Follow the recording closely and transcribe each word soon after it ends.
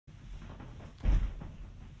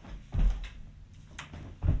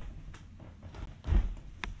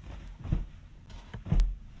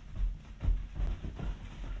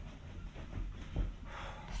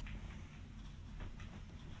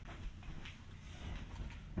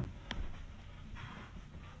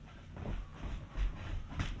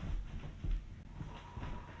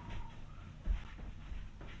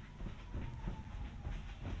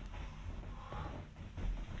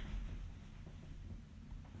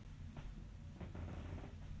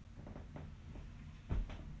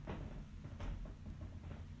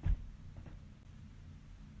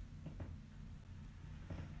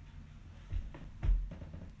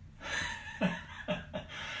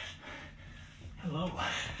Hello.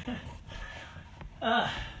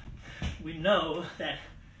 We know that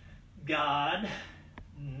God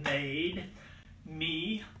made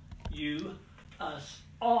me, you, us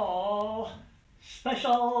all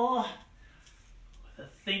special with a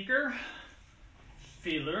thinker,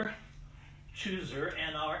 feeler, chooser,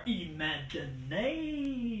 and our imagination.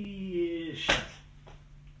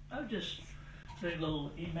 I'm just doing a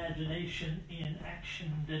little imagination in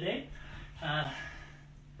action today.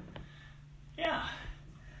 Yeah,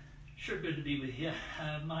 sure good to be with you.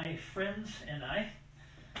 My friends and I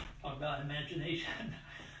talk about imagination.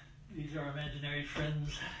 These are our imaginary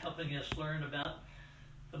friends helping us learn about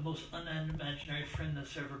the most unimaginary friend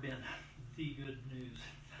that's ever been, the good news,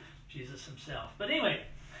 Jesus himself. But anyway,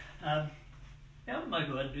 yeah, we might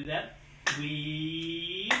go ahead and do that.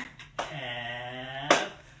 We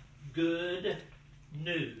have good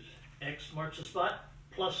news. X marks the spot.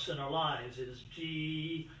 Plus in our lives is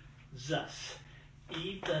Jesus,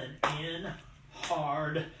 even in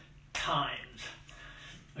hard times.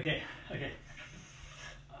 Okay.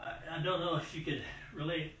 I don't know if you could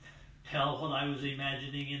really tell what I was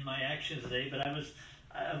imagining in my actions today, but I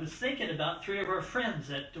was thinking about three of our friends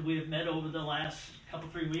that we have met over the last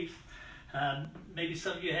three weeks. Maybe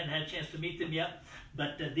some of you hadn't had a chance to meet them yet,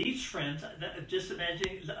 but these friends, just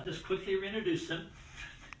imagine, I'll just quickly reintroduce them.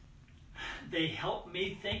 They help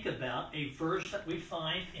me think about a verse that we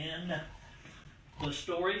find in the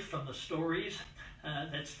story from the stories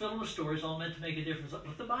that's filled with stories all meant to make a difference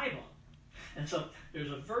with the Bible. And so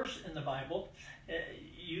there's a verse in the Bible.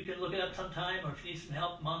 You can look it up sometime, or if you need some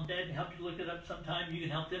help, Mom, Dad can help you look it up sometime. You can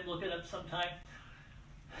help them look it up sometime.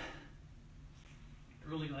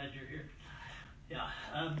 Really glad you're here. Yeah,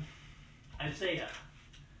 Isaiah.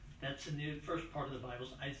 That's in the first part of the Bible.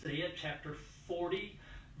 Isaiah chapter 40.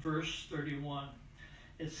 Verse 31,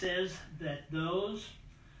 it says that those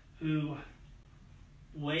who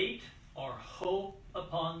wait or hope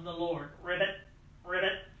upon the Lord, read it,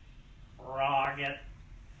 frog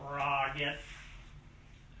it,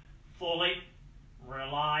 fully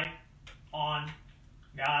rely on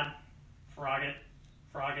God, frog it.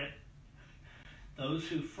 Those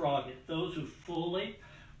who frog it, those who fully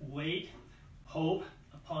wait, hope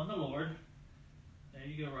upon the Lord, there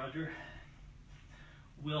you go, Roger,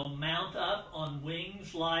 will mount up on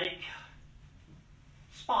wings like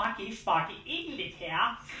Sparky, eagle here.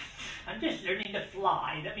 I'm just learning to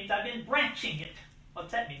fly. That means I've been branching it.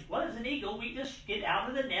 What's that mean? Well, as an eagle, we just get out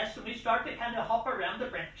of the nest and we start to kind of hop around the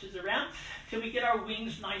branches till we get our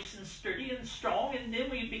wings nice and sturdy and strong, and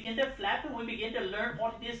then we begin to flap and we begin to learn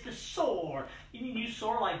what it is to soar. You mean you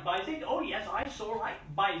soar like Isaac? Oh yes, I soar like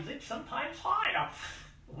Isaac, sometimes higher.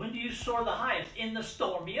 When do you soar the highest? In the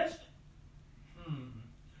stormiest?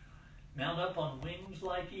 Mount up on wings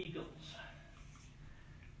like eagles,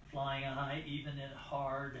 flying high even in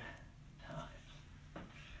hard times.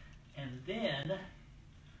 And then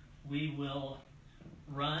we will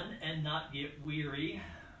run and not get weary.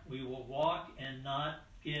 We will walk and not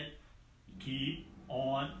get keep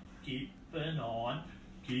on keeping on.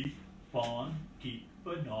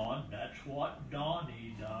 That's what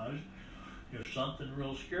Donnie does. If something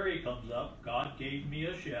real scary comes up, God gave me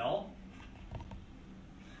a shell.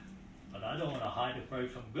 But I don't want to hide away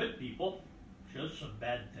from good people, just some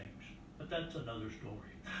bad things. But that's another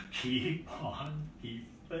story. Keep on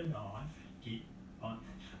keeping on.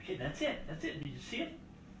 Okay, that's it. Did you see it?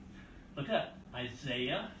 Look up.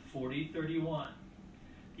 Isaiah 40:31.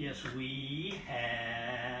 Yes, we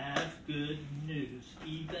have good news,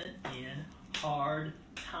 even in hard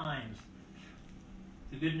times.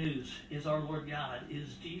 The good news is our Lord God,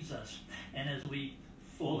 is Jesus. And as we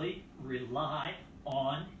fully rely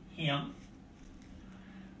on Him,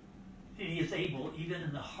 He is able, even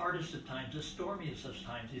in the hardest of times, the stormiest of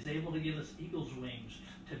times, He's able to give us eagle's wings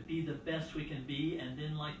to be the best we can be, and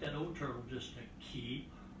then like that old turtle, just to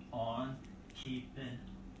keep on keeping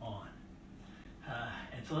on.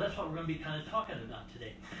 And so that's what we're going to be kind of talking about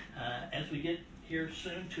today. As we get here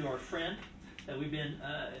soon to our friend that we've been,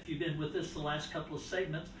 if you've been with us the last couple of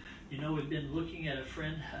segments, you know we've been looking at a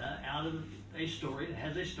friend out of a story, that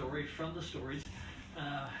has a story from the stories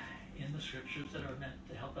in the scriptures that are meant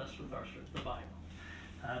to help us with the Bible.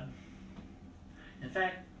 In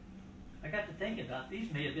fact, I got to thinking about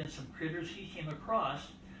these may have been some critters he came across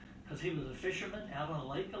because he was a fisherman out on a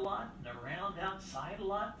lake a lot and around outside a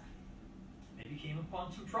lot. Maybe he came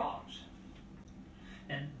upon some frogs.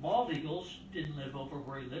 And bald eagles didn't live over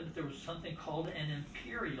where he lived. There was something called an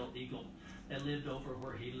imperial eagle that lived over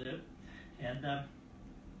where he lived. And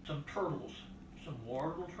some turtles, some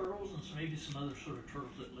warbler turtles, and maybe some other sort of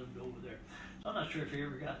turtles that lived over there. So I'm not sure if he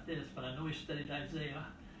ever got this, but I know he studied Isaiah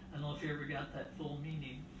I don't know if you ever got that full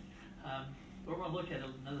meaning. But we're going to look at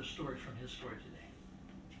another story from his story today.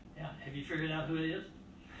 Yeah, have you figured out who it is?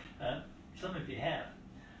 Some of you have.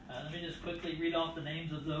 Let me just quickly read off the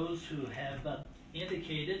names of those who have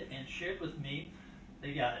indicated and shared with me.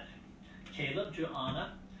 They got it. Caleb,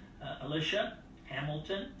 Joanna, Alicia,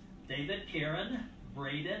 Hamilton, David, Karen,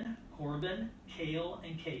 Braden, Corbin, Cale,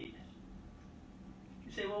 and Cade.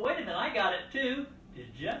 You say, well, wait a minute, I got it too. Did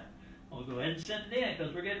you? Well, go ahead and send it in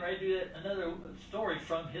because we're getting ready to do another story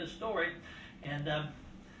from his story. And go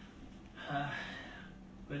ahead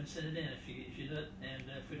and send it in if you do it. And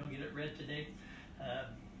if we don't get it read today,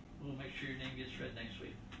 we'll make sure your name gets read next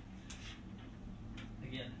week.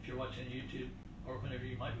 Again, if you're watching YouTube or whenever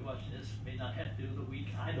you might be watching this, may not have to do the week.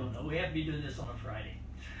 I don't know. We have to be doing this on a Friday.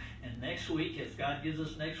 And next week, if God gives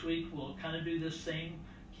us next week, we'll kind of do this same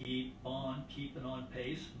keep on keeping on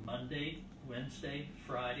pace. Monday, Wednesday,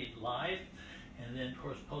 Friday live, and then of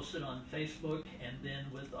course post it on Facebook, and then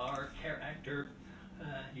with our Character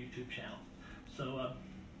YouTube channel. So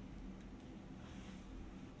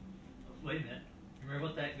wait a minute. Remember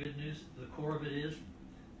what that good news? The core of it is: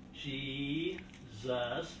 Jesus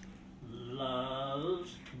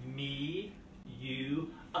loves me,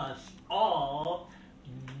 you, us all,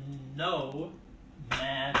 no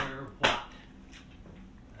matter what.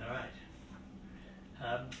 All right.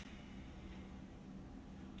 I'm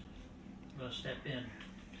going to step in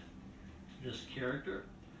this character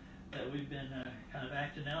that we've been kind of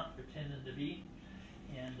acting out, pretending to be,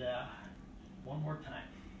 and one more time.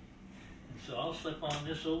 And so I'll slip on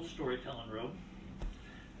this old storytelling robe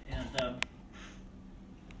and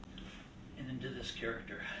into this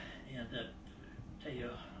character and tell you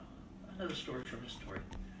another story from his story.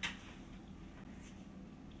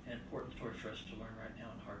 An important story for us to learn right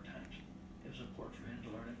now in hard times. It was important for him to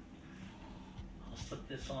learn it. I'll slip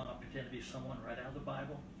this on. I'll pretend to be someone right out of the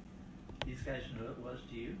Bible. These guys know who it was.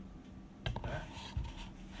 Do you? All right.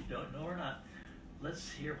 If you don't know or not,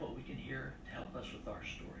 let's hear what we can hear to help us with our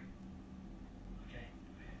story. Okay?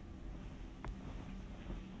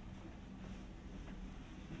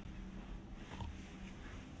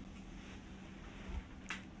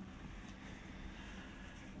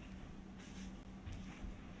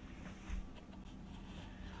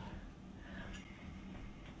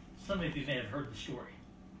 Some of you may have heard the story.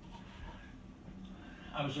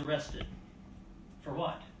 I was arrested. For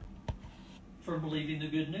what? For believing the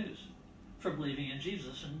good news. For believing in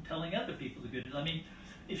Jesus and telling other people the good news. I mean,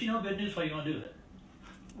 if you know good news, what do you want to do with it?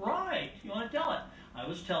 Right, you want to tell it. I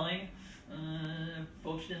was telling,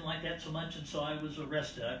 folks didn't like that so much, and so I was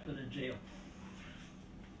arrested. I put in jail.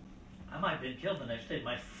 I might have been killed the next day.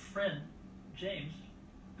 My friend, James,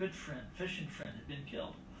 good friend, fishing friend, had been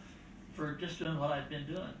killed for just doing what I'd been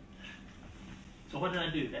doing. So what did I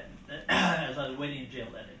do as I was waiting in jail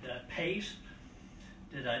that day? Did I pace?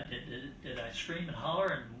 Did I scream and holler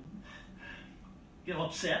and get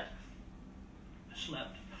upset? I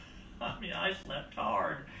slept. I mean, I slept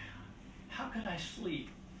hard. How could I sleep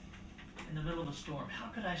in the middle of a storm? How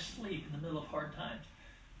could I sleep in the middle of hard times?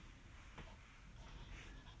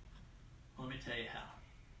 Let me tell you how.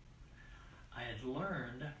 I had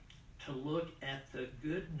learned to look at the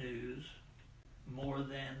good news more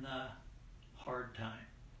than the hard time.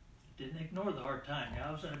 Didn't ignore the hard time.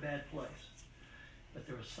 I was in a bad place. But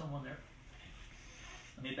there was someone there.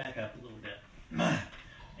 Let me back up a little bit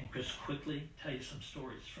and just quickly tell you some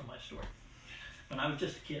stories from my story. When I was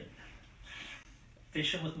just a kid,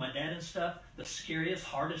 fishing with my dad and stuff, the scariest,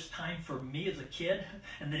 hardest time for me as a kid,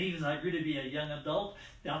 and then even as I grew to be a young adult,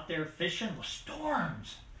 out there fishing was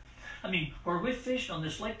storms. I mean, where we fished on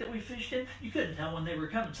this lake that we fished in, you couldn't tell when they were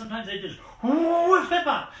coming. Sometimes they just whip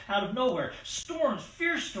up out of nowhere. Storms,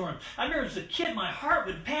 fierce storms. I remember as a kid, my heart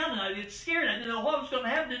would pound and I'd get scared. I didn't know what was going to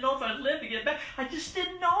happen. Didn't know if I'd live to get back. I just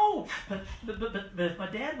didn't know. But if my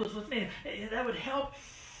dad was with me, that would help.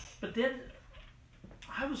 But then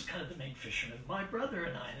I was kind of the main fisherman. My brother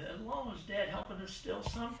and I, along with Dad helping us still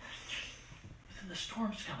some. But then the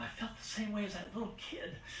storms come. I felt the same way as that little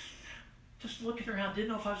kid. Just looking around, didn't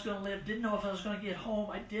know if I was going to live, didn't know if I was going to get home.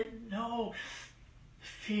 I didn't know.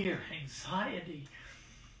 Fear, anxiety.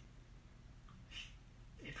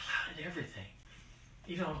 It clouded everything.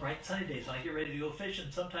 Even on bright sunny days, when I get ready to go fishing,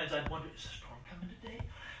 sometimes I'd wonder, is the storm coming today?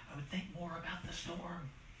 I would think more about the storm.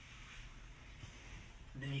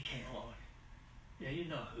 And then he came along. Yeah, you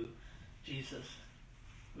know who. Jesus.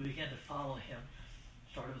 We began to follow him.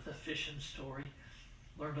 Started with a fishing story.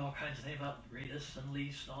 Learned all kinds of things about greatest and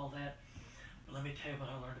least and all that. But let me tell you what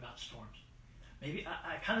I learned about storms. maybe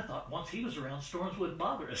I kind of thought once he was around, storms wouldn't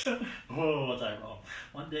bother us. Oh, was I wrong?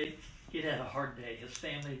 One day, he'd had a hard day. His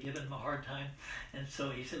family had given him a hard time. And so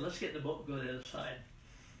he said, let's get in the boat and go to the other side.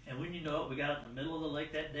 And when you know it, we got out in the middle of the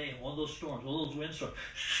lake that day, and one of those storms, one of those windstorms,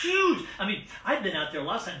 huge. I mean, I'd been out there a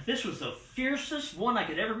lot of times. This was the fiercest one I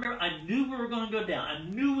could ever remember. I knew we were going to go down. I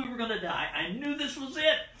knew we were going to die. I knew this was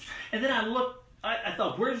it. And then I looked, I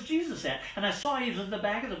thought, where's Jesus at? And I saw he was in the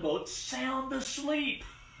back of the boat, sound asleep.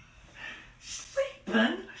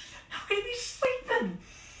 Sleeping? How can he be sleeping?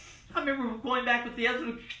 I remember going back with the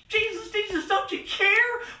others, Jesus, Jesus, don't you care?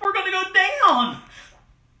 We're going to go down.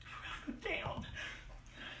 We're going to go down.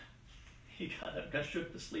 He got up, got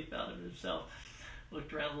shook the sleep out of himself,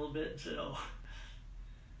 looked around a little bit and said, oh,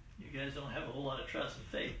 you guys don't have a whole lot of trust and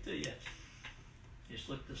faith, do you? He just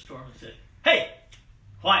looked at the storm and said, hey,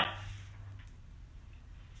 quiet.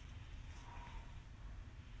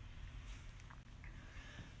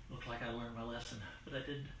 Looked like I learned my lesson, but I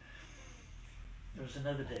didn't. There was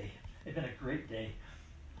another day. It had been a great day.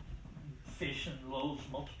 Fish and loaves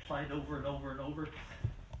multiplied over and over and over.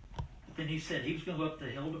 Then he said he was going to go up the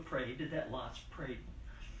hill to pray. He did that lots, prayed.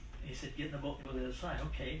 And he said, get in the boat and go to the other side.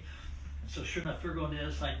 Okay. And so sure enough, we're going to the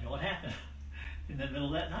other side. You know what happened? In the middle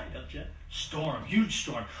of that night, don't you? Storm, huge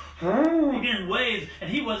storm. Again, waves. And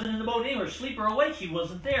he wasn't in the boat anywhere. Asleep or awake, he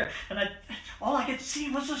wasn't there. And all I could see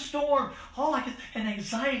was a storm. And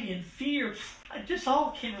anxiety and fear. It just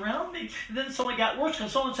all came around me. And then something got worse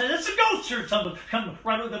because someone said, it's a ghost or something. Come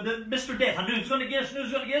right with Mr. Death. I knew he was going to get us,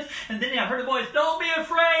 And then I heard a voice, don't be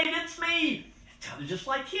afraid, it's me. It sounded just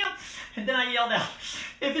like him. And then I yelled out,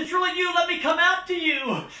 if it's really you, let me come out to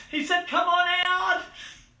you. He said, come on out.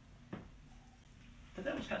 But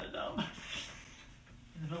that was kind of dumb.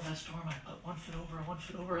 In the middle of that storm, I put 1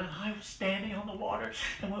 foot over, and I was standing on the water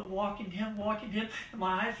and went walking him, and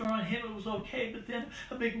my eyes were on him. It was okay, but then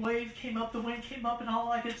a big wave came up, the wind came up, and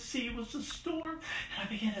all I could see was the storm, and I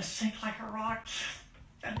began to sink like a rock.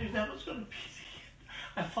 I knew that was going to be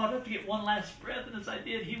the end. I fought up to get one last breath, and as I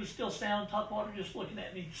did, he was still standing on top of the water just looking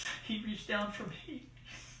at me. He reached down from me.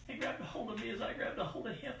 He grabbed a hold of me as I grabbed a hold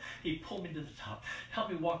of him. He pulled me to the top,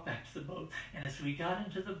 helped me walk back to the boat. And as we got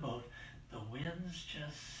into the boat, the winds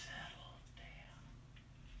just settled down.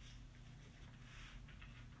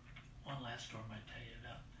 One last storm I tell you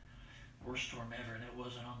about. Worst storm ever, and it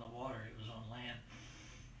wasn't on the water, it was on land.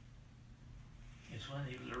 It's when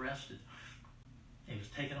he was arrested. He was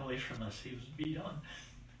taken away from us. He was beat on,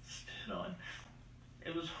 spit on.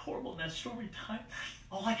 It was horrible in that stormy time.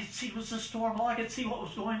 All I could see was the storm. All I could see what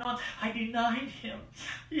was going on. I denied him.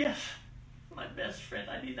 Yes, my best friend,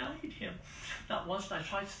 I denied him. Not once, not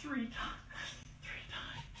twice, 3 times. 3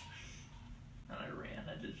 times. And I ran.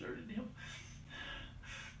 I deserted him.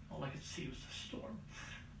 All I could see was the storm.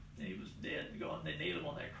 And he was dead and gone. They nailed him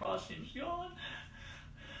on that cross and he was gone.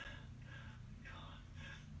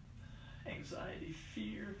 Gone. Anxiety,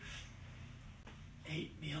 fear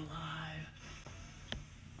ate me alive.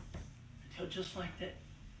 Until just like that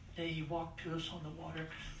day he walked to us on the water,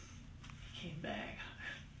 he came back.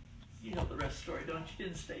 You know the rest of the story, don't you? He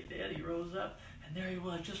didn't stay dead. He rose up, and there he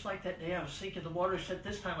was, just like that day I was sinking in the water. Except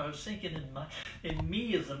this time I was sinking in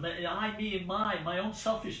me as me and my own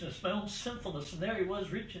selfishness, my own sinfulness. And there he was,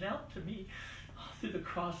 reaching out to me through the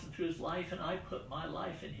cross and through his life, and I put my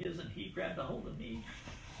life in his, and he grabbed a hold of me.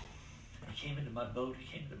 He came into my boat. He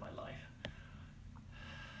came into my life.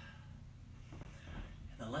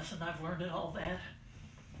 And the lesson I've learned in all that,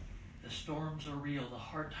 the storms are real. The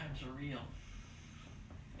hard times are real.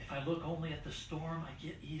 If I look only at the storm, I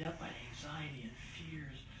get eat up by anxiety and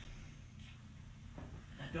fears.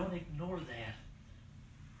 And I don't ignore that,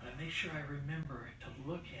 but I make sure I remember to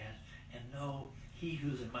look at and know he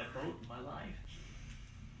who's in my boat in my life.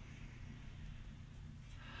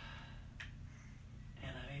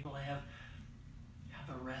 And I'm able to have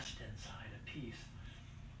a rest inside, a peace.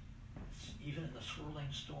 Even in the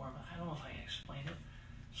swirling storm, I don't know if I can explain it.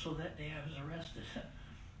 So that day I was arrested.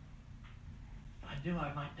 I knew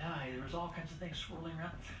I might die. There was all kinds of things swirling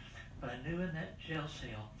around. But I knew in that jail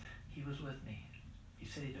cell, he was with me. He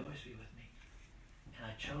said he'd always be with me. And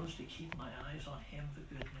I chose to keep my eyes on him, the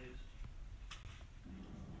good news.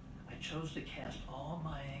 I chose to cast all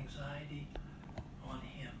my anxiety on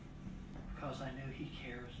him because I knew he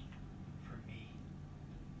cares for me.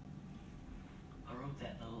 I wrote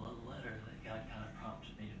that in a little letter that God kind of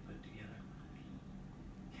prompted me to put together.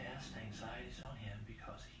 Cast anxieties on him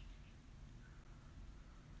because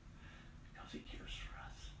he cares for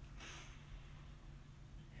us.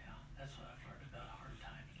 Yeah, that's what I've learned about hard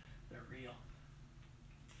times. They're real.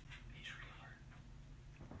 He's realer.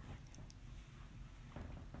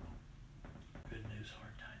 Good news,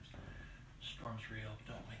 hard times. Storms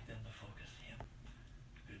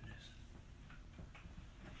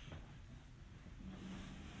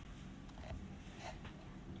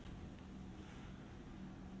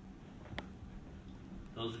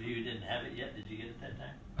Those of you who didn't have it yet, did you get it that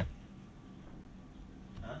time?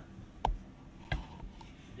 Huh?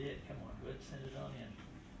 You did. Come on, go ahead and send it on in.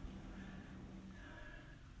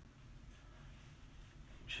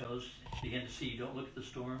 Chose, begin to see, you don't look at the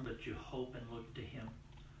storm, but you hope and look to Him,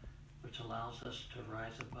 which allows us to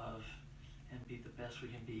rise above and be the best we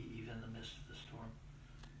can be even in the midst of the storm,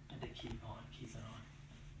 and to keep on, keeping on.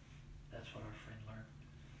 That's what our friend learned.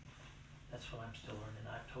 That's what I'm still learning.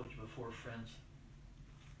 I've told you before, friends,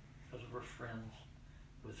 because we're friends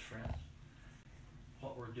with friends.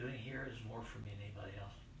 What we're doing here is more for me than anybody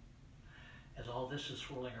else. As all this is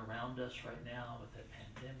swirling around us right now with the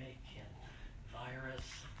pandemic and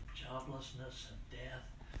virus, joblessness and death,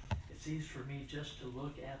 it's easy for me just to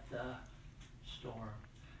look at the storm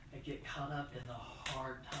and get caught up in the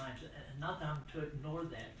hard times. And not that I'm to ignore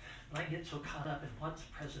that, but I get so caught up in what's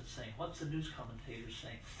the president saying, what's the news commentators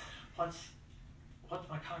saying, what's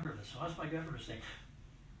my congressman saying, what's my governor saying,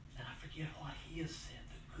 and I forget what he has said,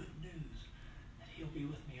 the good news, that He'll be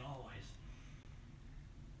with me always.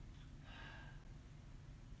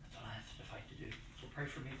 That's what I have to fight to do. So pray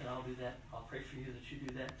for me that I'll do that. I'll pray for you that you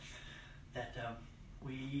do that. That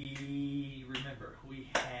we remember we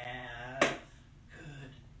have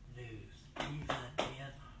good news, even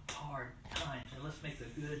in hard times. And let's make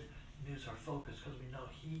the good news our focus, because we know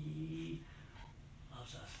He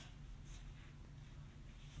loves us.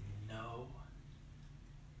 No matter what.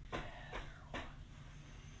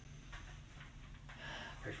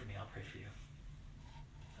 Pray for me, I'll pray for you.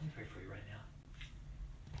 Let me pray for you right now.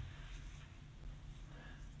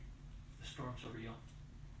 The storms are real.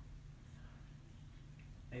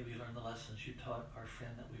 May we learn the lessons you taught our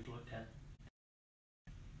friend that we've looked at,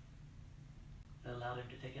 that allowed him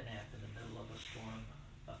to take a nap in the middle of a storm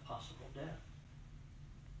of possible death.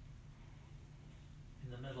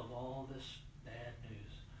 In the middle of all this bad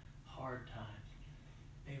news, hard times,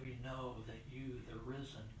 may we know that you, the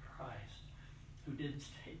risen Christ, who didn't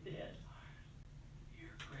stay dead,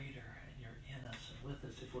 you're greater and you're in us and with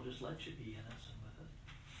us if we'll just let you be in us and with us.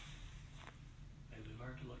 May we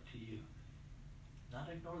learn to look to you. Not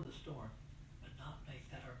ignore the storm, but not make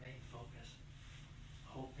that our main focus.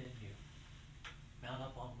 Hope in you. Mount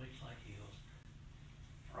up on wings like eagles.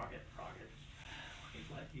 Frogget. Wings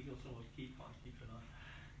like eagles, and we'll keep on keeping on.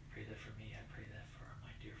 Pray that for me. I pray that for my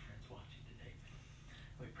dear friends watching today.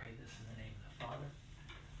 We pray this in the name of the Father,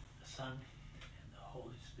 the Son, and the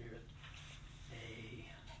Holy Spirit.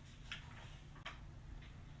 Amen.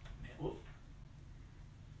 Whoop.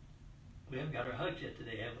 We haven't got our hugs yet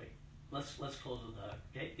today, have we? Let's close with a hug.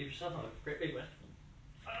 Okay, give yourself a great big one.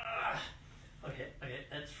 Okay,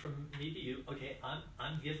 that's from me to you. Okay,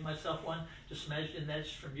 I'm giving myself one. Just imagine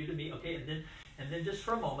that's from you to me. Okay, and then just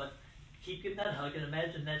for a moment, keep giving that hug and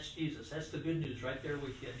imagine that's Jesus. That's the good news right there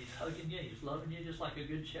with you. And He's hugging you. He's loving you just like a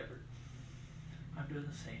good shepherd. I'm doing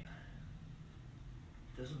the same.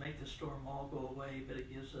 It doesn't make the storm all go away, but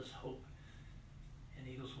it gives us hope and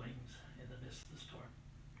eagle's wings in the midst